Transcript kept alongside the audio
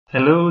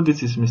Hello,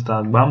 this is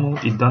Mr. Agbamu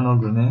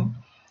Idanogrene.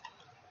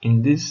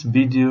 In this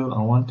video,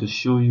 I want to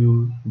show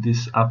you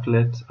this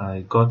applet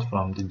I got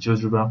from the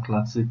GeoGebra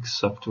Classic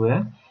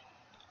software,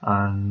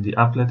 and the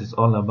applet is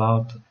all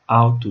about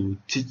how to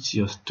teach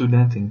your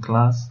student in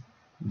class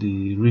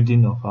the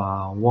reading of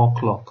our wall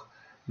clock,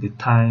 the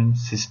time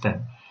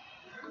system.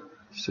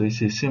 So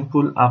it's a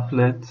simple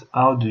applet.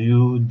 How do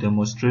you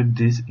demonstrate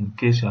this in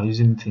case you are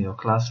using it in your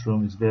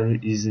classroom? It's very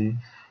easy.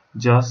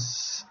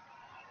 Just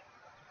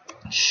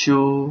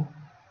show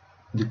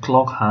the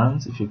clock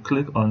hands. If you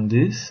click on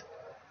this,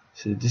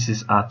 so this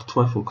is at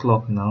 12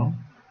 o'clock now.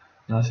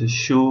 Now say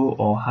show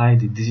or hide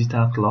the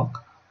digital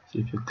clock. So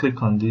if you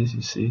click on this,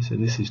 you see, so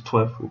this is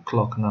 12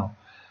 o'clock now.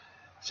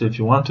 So if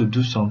you want to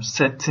do some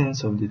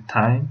settings of the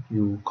time,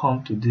 you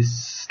come to this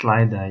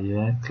slider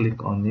here,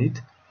 click on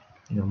it,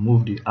 you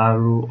move the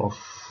arrow of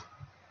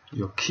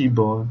your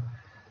keyboard.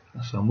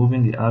 As you're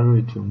moving the arrow,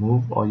 it will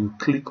move, or you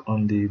click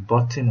on the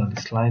button on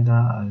the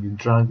slider and you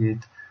drag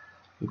it.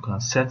 You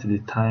can set the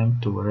time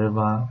to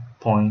wherever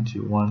point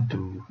you want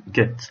to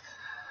get.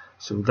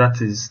 So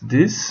that is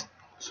this.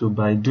 So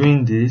by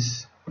doing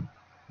this,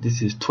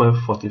 this is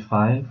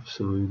 12:45.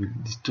 So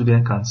the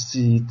student can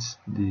see it.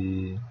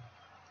 The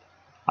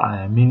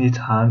minute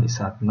hand is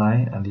at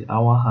 9, and the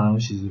hour hand,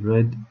 which is the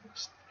red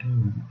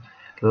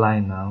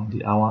line now,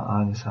 the hour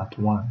hand is at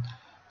 1.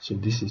 So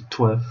this is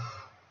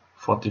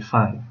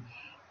 12:45.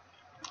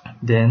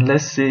 Then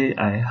let's say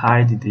I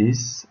hide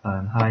this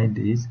and hide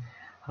this.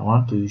 I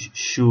want to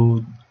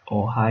show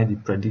or hide the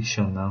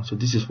prediction now. So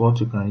this is what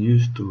you can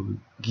use to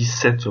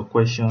set your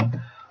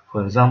question.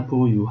 For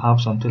example, you have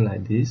something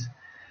like this.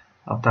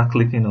 After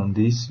clicking on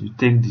this, you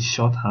take the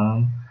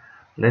shorthand.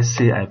 Let's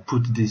say I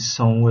put this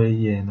somewhere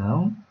here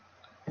now.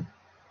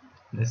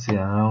 Let's say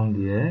around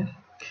here.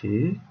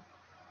 Okay.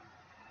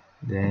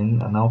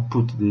 Then I now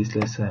put this.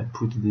 Let's say I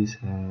put this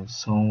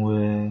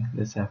somewhere.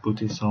 Let's say I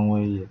put it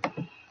somewhere here.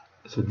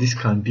 So this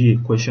can be a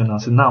question now.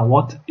 So now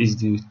what is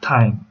the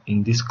time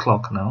in this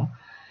clock now?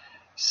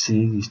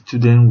 See, the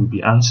student will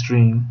be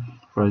answering.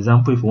 For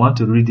example, if you want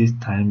to read this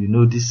time, you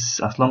know this,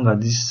 as long as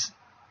this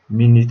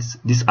minute,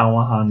 this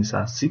hour hand is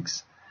at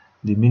 6,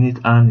 the minute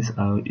hand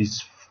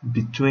is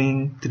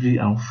between 3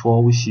 and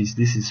 4, which is,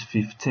 this is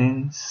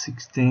 15,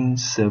 16,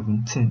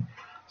 17.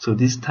 So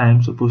this time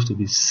is supposed to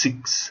be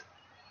 6.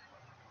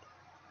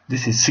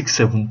 This is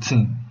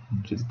 6:17.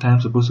 So the time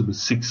is supposed to be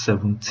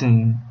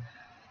 6:17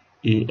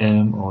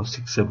 AM or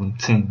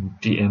 6:17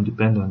 PM,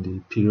 depending on the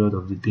period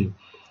of the day.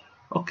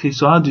 Okay,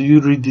 so how do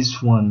you read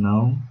this one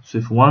now? So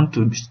if you want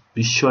to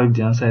be sure if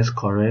the answer is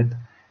correct,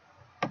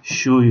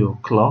 show your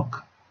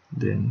clock,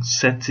 then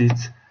set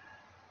it.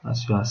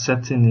 As you are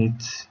setting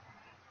it,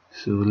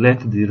 so let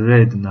the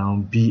red now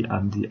be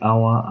at the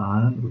hour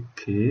hand.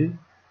 Okay,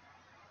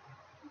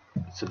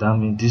 so that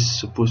means this is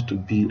supposed to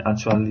be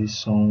actually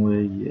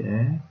somewhere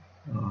here.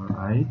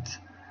 Alright,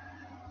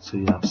 so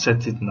you have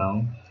set it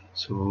now.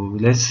 So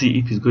let's see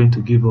if it's going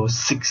to give us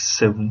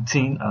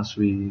 6:17 as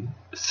we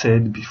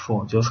said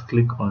before. Just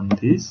click on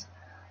this.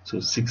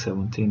 So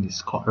 6:17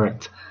 is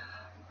correct.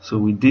 So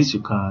with this, you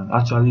can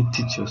actually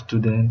teach your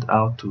student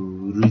how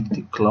to read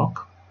the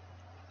clock,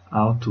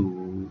 how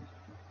to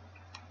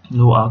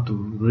know how to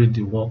read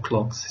the wall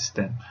clock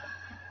system.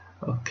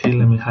 Okay,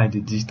 let me hide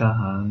the digital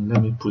hand.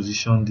 Let me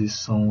position this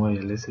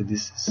somewhere. Let's say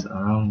this is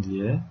around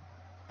here.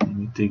 Let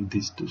me take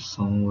this to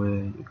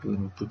somewhere. Let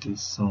me put it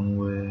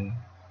somewhere.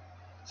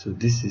 So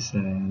this is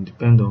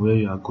depend on where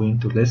you are going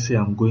to. Let's say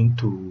I'm going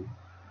to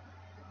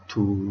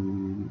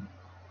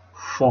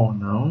 4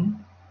 now.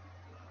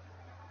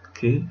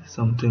 Okay,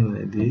 something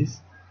like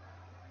this.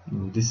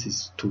 This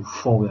is to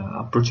 4. We are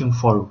approaching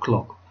 4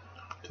 o'clock.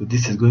 So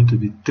this is going to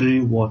be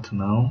 3 watt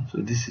now.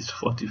 So this is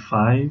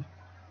 45,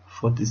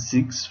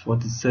 46,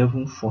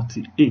 47,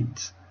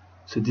 48.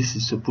 So this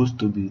is supposed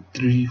to be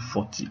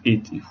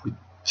 3:48 if we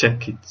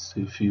check it.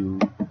 So if you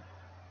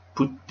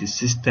put the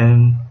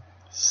system,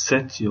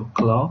 set your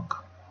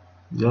clock,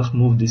 just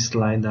move this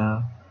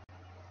slider.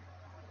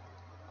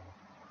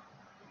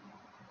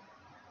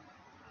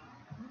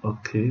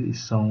 Okay, it's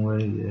somewhere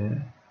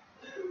here.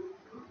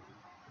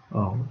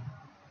 Oh,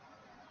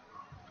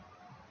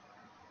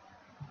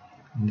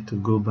 I need to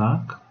go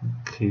back.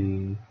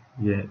 Okay,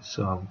 yeah,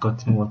 so I've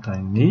gotten what I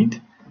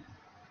need.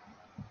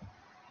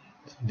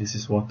 So this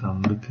is what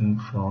I'm looking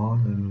for.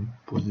 Let me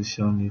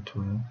position it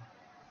well.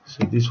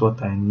 So this is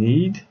what I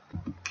need.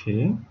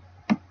 Okay.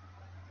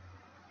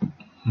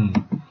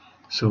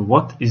 So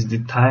what is the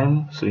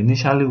time? So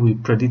initially we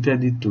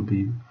predicted it to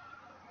be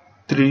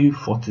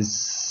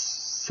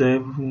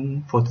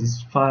 3:47,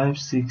 45,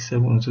 6,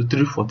 7, so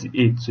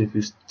 3:48. So if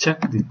you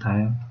check the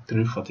time,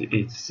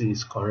 3:48, see,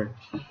 it's correct.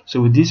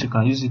 So with this, you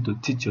can use it to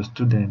teach your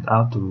student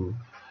how to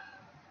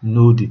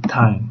know the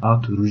time, how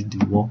to read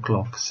the wall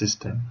clock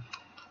system.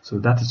 So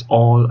that is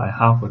all I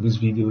have for this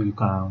video. You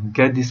can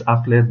get this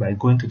applet by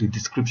going to the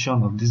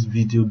description of this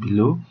video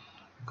below.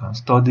 You can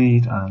study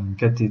it and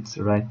get it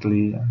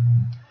rightly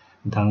and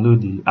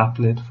download the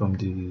applet from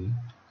the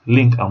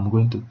link I'm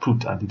going to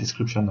put at the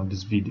description of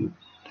this video.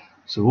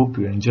 So hope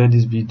you enjoyed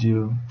this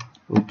video.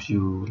 Hope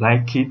you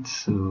like it.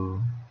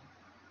 So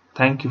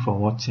thank you for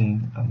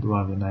watching and do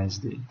have a nice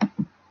day.